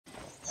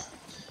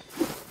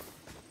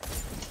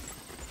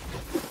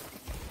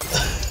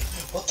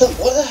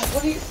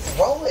What are you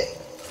throwing?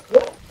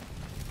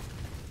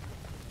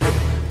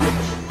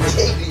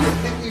 Davey,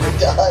 you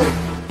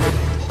died.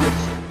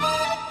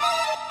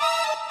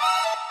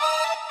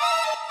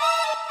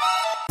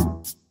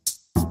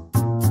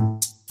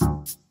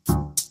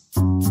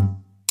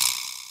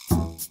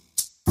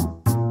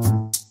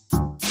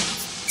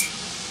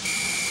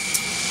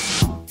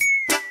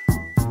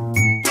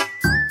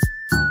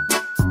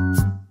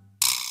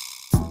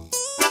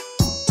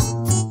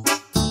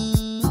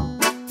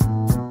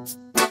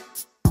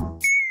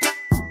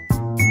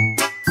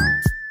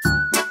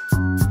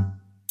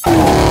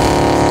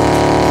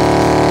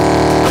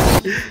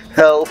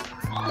 Help!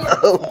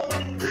 Help!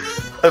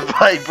 I'm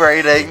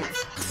vibrating.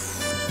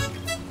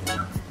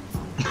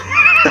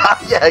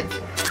 Yeah,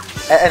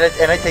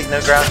 and I take no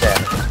ground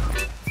damage.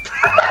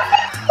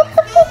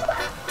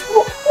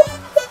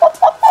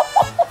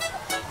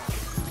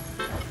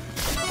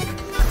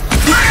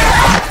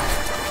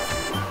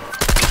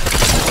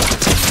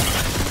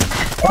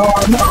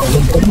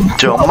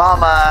 Joe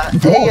Mama,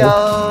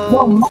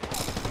 heyo!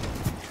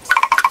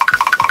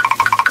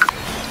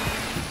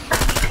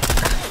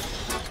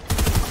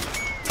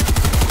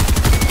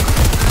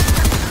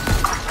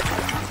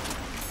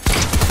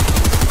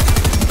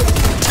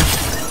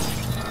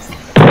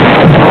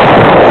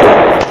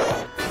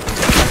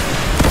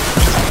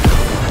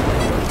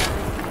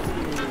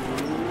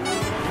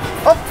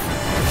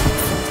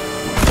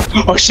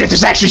 Oh shit,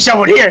 there's actually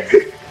someone here!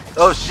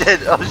 Oh shit,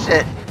 oh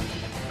shit.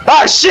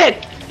 Oh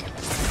shit!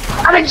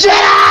 I'm a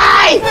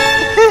Jedi!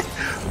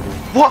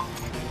 What?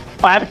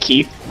 Oh, I have a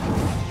key.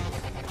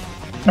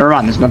 Never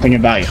mind, there's nothing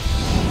about you.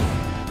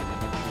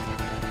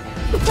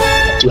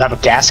 I do have a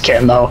gas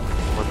can though.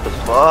 What the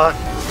fuck?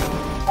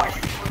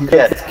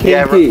 Yeah,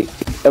 KP,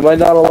 am I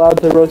not allowed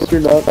to roast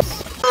your nuts?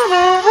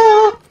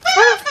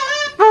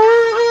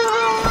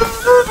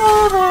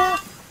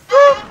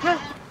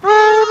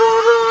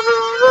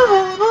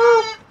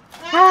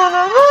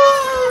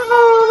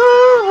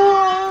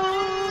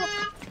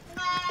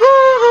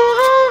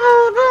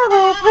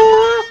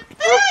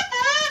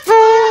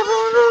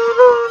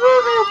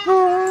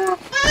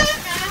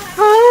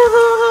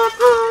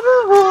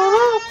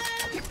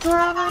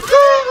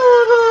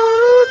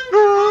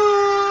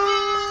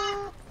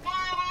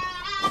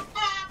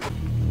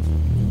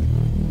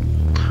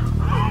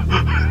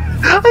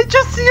 I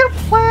just see a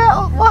plant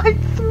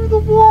outlined through the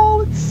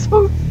wall. It's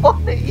so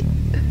funny.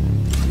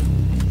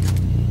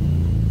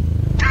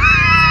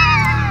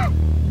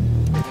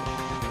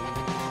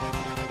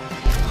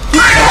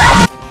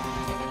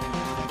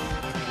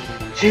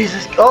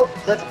 Jesus. Oh,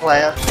 that's a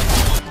plant.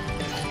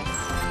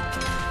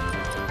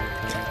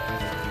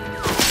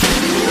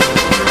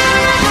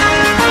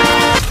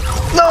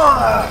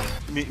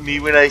 No! Me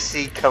when I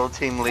see Kill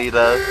Team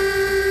Leader.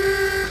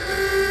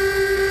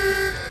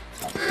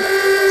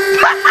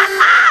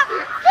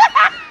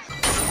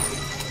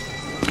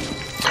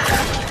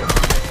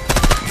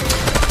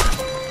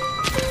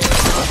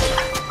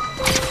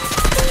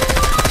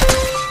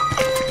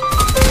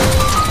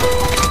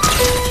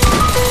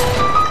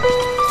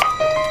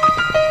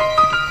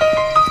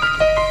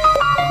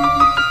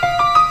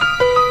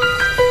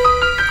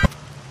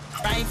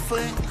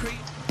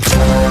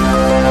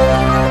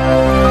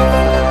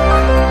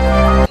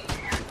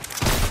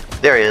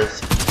 There he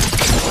is.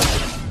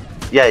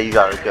 Yeah, you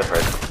got it. Go for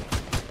it.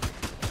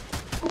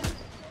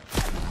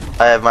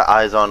 I have my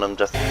eyes on him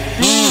just...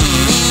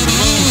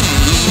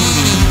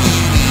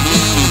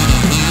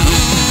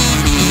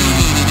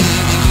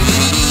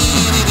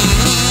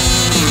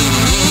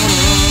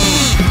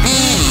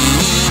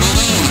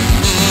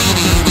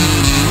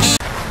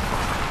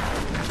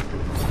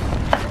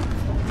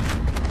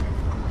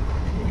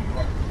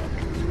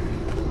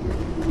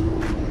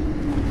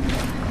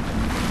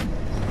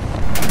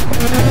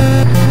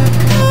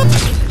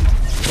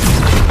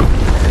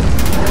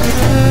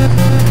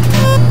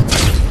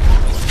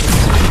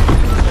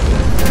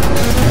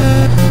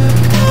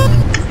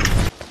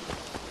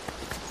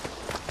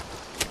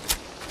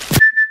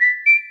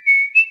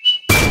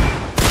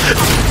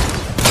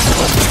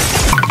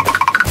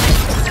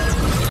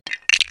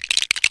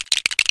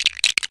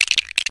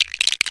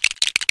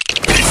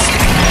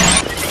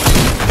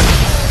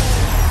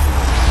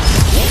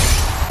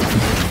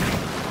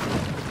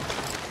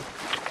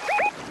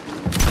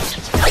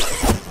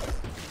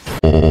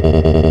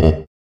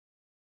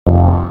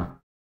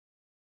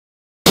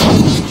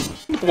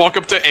 Walk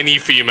up to any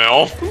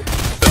female.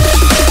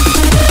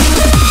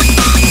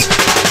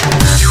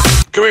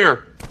 Come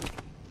here.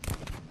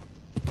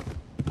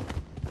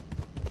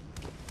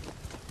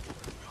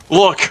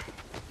 Look.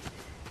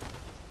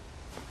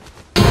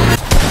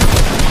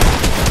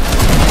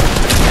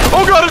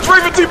 Oh god, it's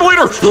Raven Team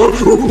Leader!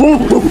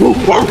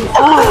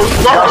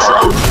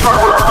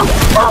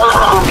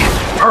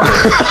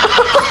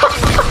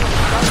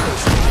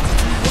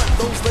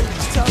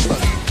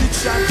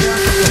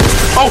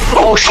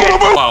 Oh shit!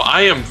 Wow,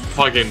 I am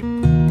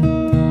fucking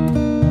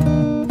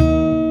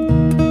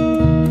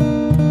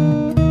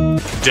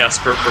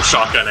desperate for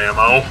shotgun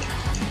ammo.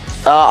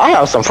 I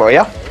have some for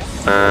you.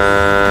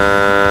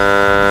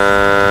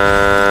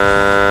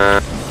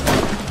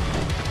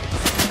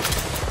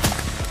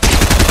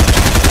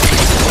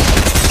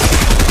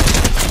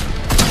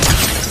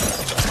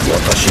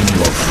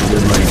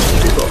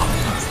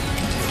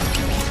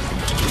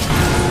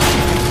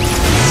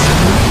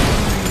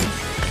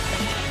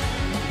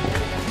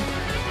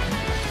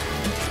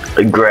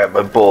 I grab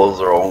my balls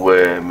the wrong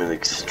way. I'm in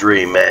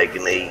extreme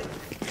agony.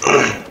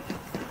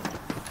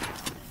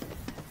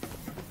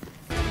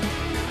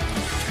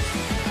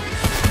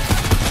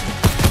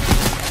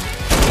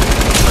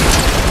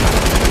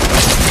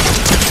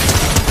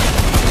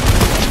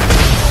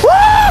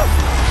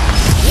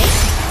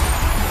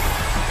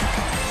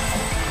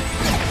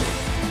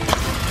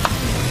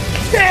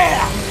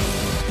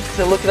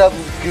 So look it up,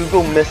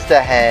 Google Mr.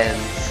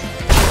 Hands.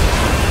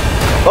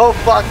 Oh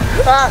fuck!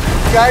 Ah!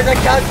 Guys, I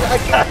can't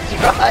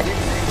drive!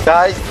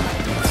 Guys!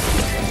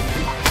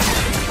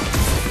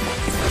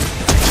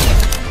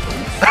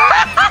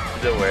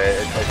 Don't worry,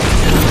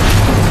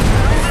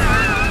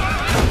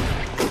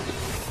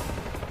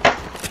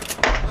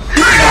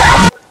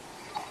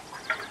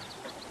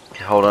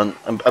 okay, hold on,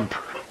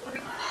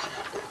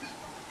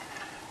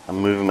 I'm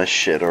moving my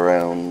shit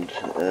around.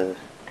 Oh,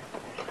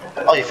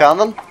 you found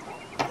them?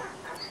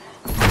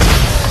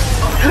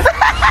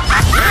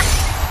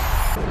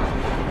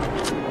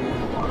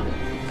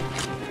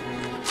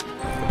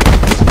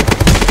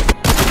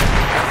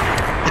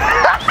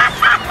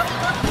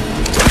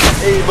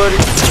 Hey, buddy.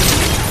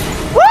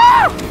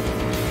 Woo!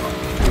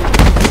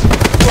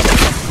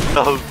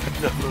 No,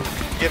 no.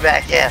 Get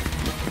back here.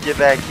 Get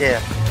back here.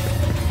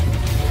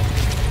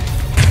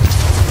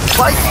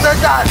 Fights are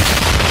done.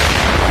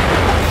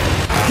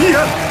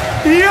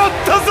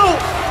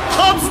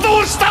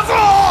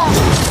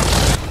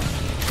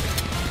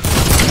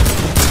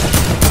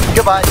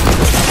 Goodbye.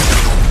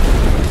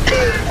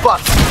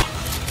 Fuck.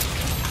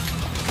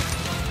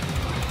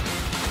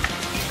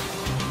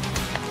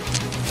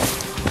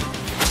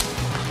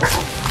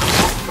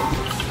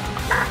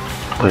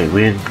 Wait,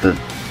 where'd it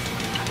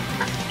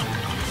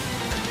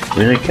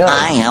go?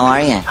 Hi, how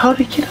are you?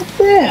 How'd it get up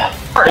there?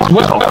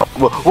 Whoa,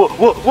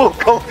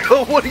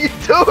 go, what are you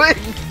doing?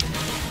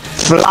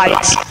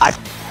 Flight.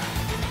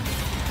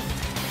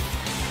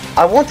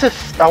 I want to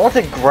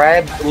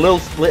grab Lil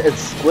Split and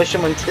squish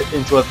him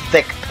into a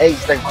thick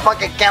paste and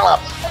fucking kill him.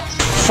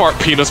 Fart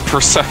penis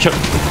per second.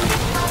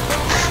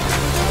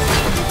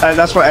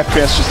 That's what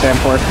FPS should stand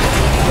for.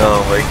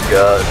 Oh my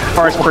god.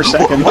 Parts per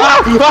second.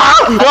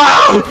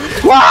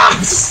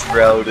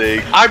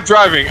 Crowding. I'm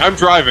driving.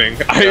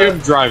 I am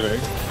driving.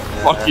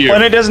 Fuck you.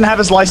 When it doesn't have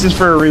its license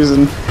for a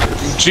reason.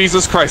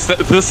 Jesus Christ,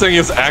 this thing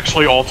is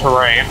actually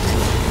all-terrain.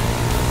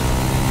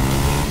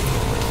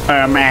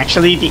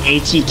 Actually, the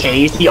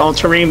ATK is the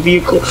all-terrain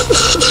vehicle.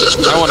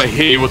 I want to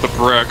hit you with a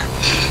brick.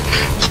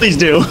 Please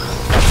do.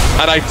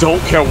 And I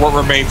don't care what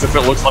remains if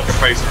it looks like a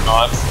face or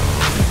not.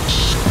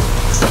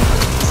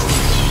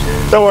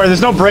 Don't worry,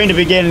 there's no brain to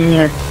begin in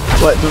here.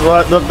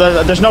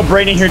 There's no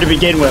brain in here to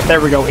begin with.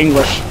 There we go,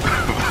 English.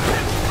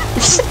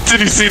 Did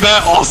you see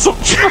that awesome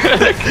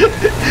trick?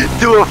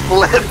 Do a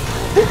flip.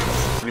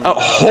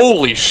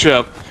 Holy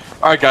shit.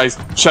 Alright guys,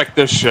 check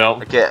this shit.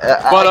 Okay,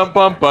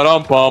 Ba-dum-bum,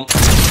 ba-dum-bum.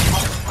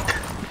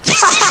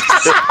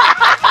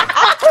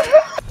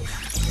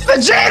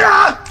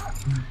 Vegeta!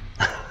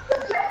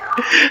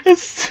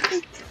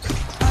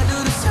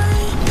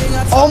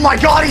 Oh my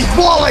god, he's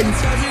balling!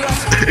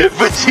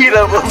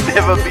 Vegeta will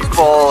never be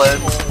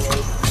balling.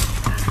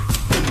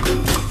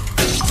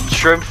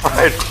 Shrimp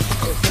fried,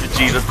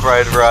 Vegeta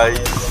fried rice.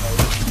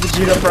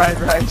 Vegeta fried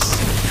rice.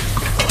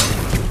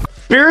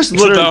 Beerus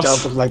literally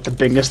does look like the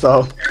biggest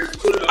though.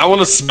 I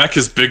want to smack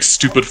his big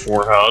stupid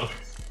forehead.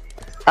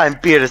 I'm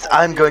Beerus,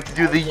 I'm going to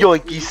do the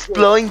yoinky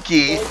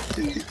sploinky.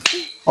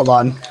 Hold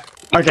on.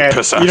 Okay,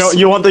 Piss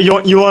you want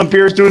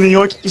Beerus doing the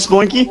yoinky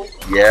sploinky?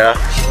 Yeah.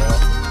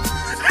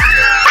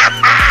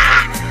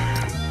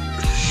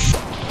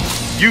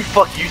 You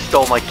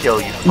stole my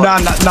kill, you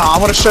fuck. No, I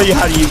want to show you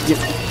how to use it.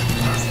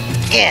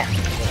 Yeah.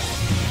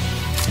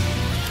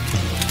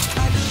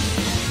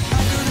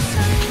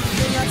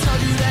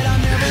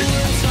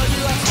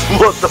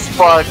 What the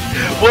fuck?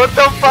 What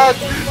the fuck?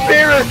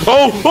 Beerus!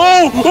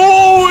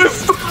 Oh,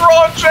 it's the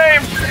wrong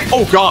James!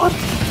 Oh god.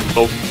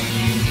 Oh,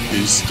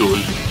 he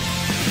stood.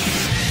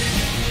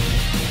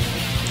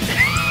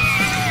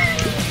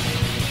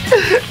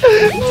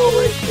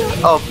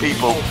 Oh,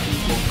 people.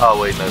 Oh,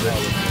 wait, no,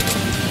 that's...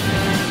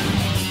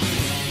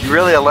 You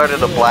really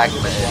alerted a black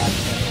man.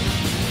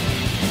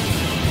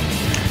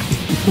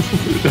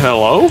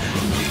 Hello?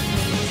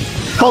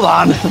 Hold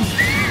on.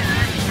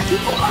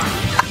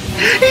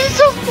 He's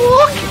just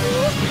walking!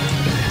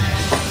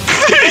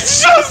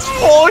 He's just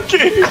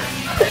walking!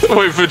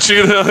 Wait,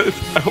 Vegeta...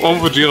 I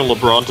want Vegeta and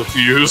LeBron to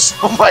fuse.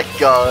 Oh my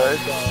god.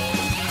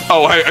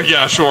 Oh,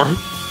 yeah, sure.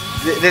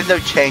 There's no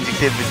change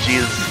except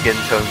Vegeta's skin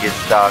tone gets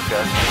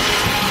darker.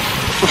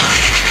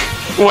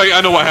 Wait,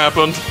 I know what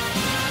happened.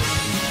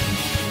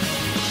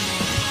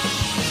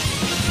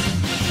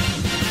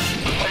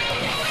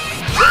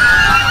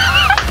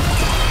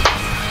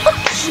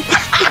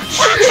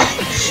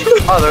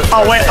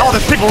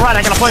 There's people right,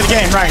 I gotta play the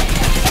game, right.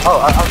 Oh,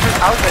 I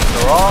was at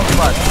the wrong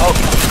button. Oh,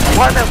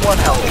 one at 1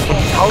 health.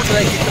 How did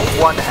I get to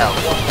 1 health?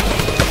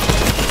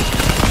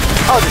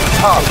 Oh, this is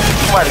tough.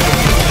 Try to get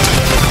you.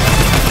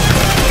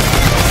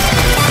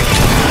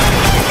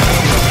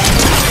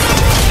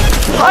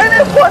 I'm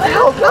at 1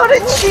 health. How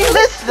did she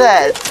miss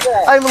that?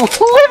 I'm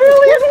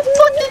literally at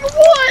fucking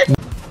 1.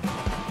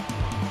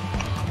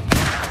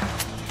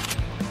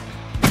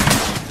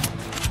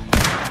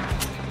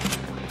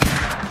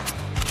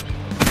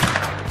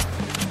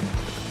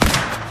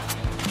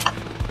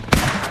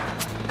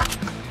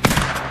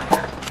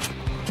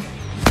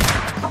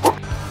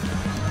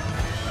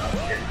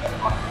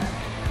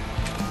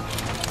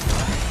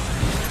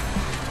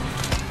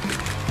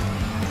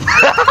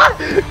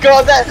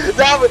 God,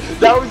 that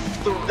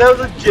was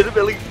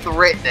legitimately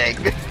threatening.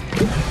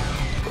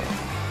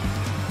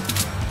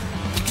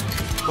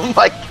 Oh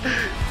my!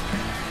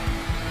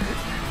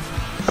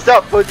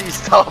 Stop, Pussy,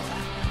 stop!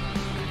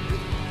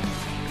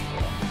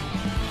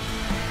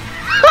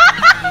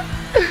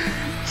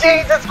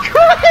 Jesus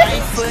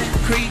Christ!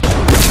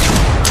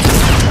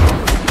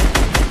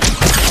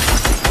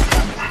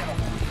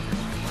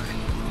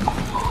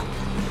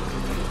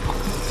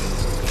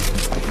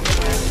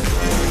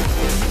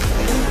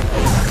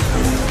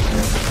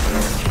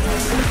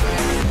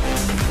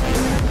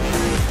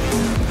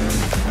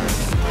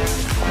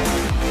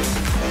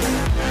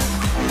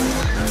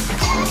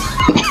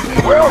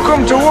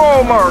 Welcome to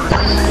Walmart!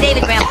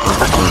 David Graham.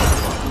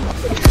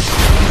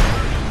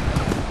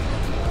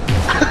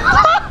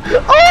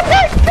 Oh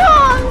my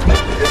God!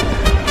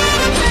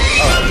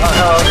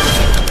 Oh.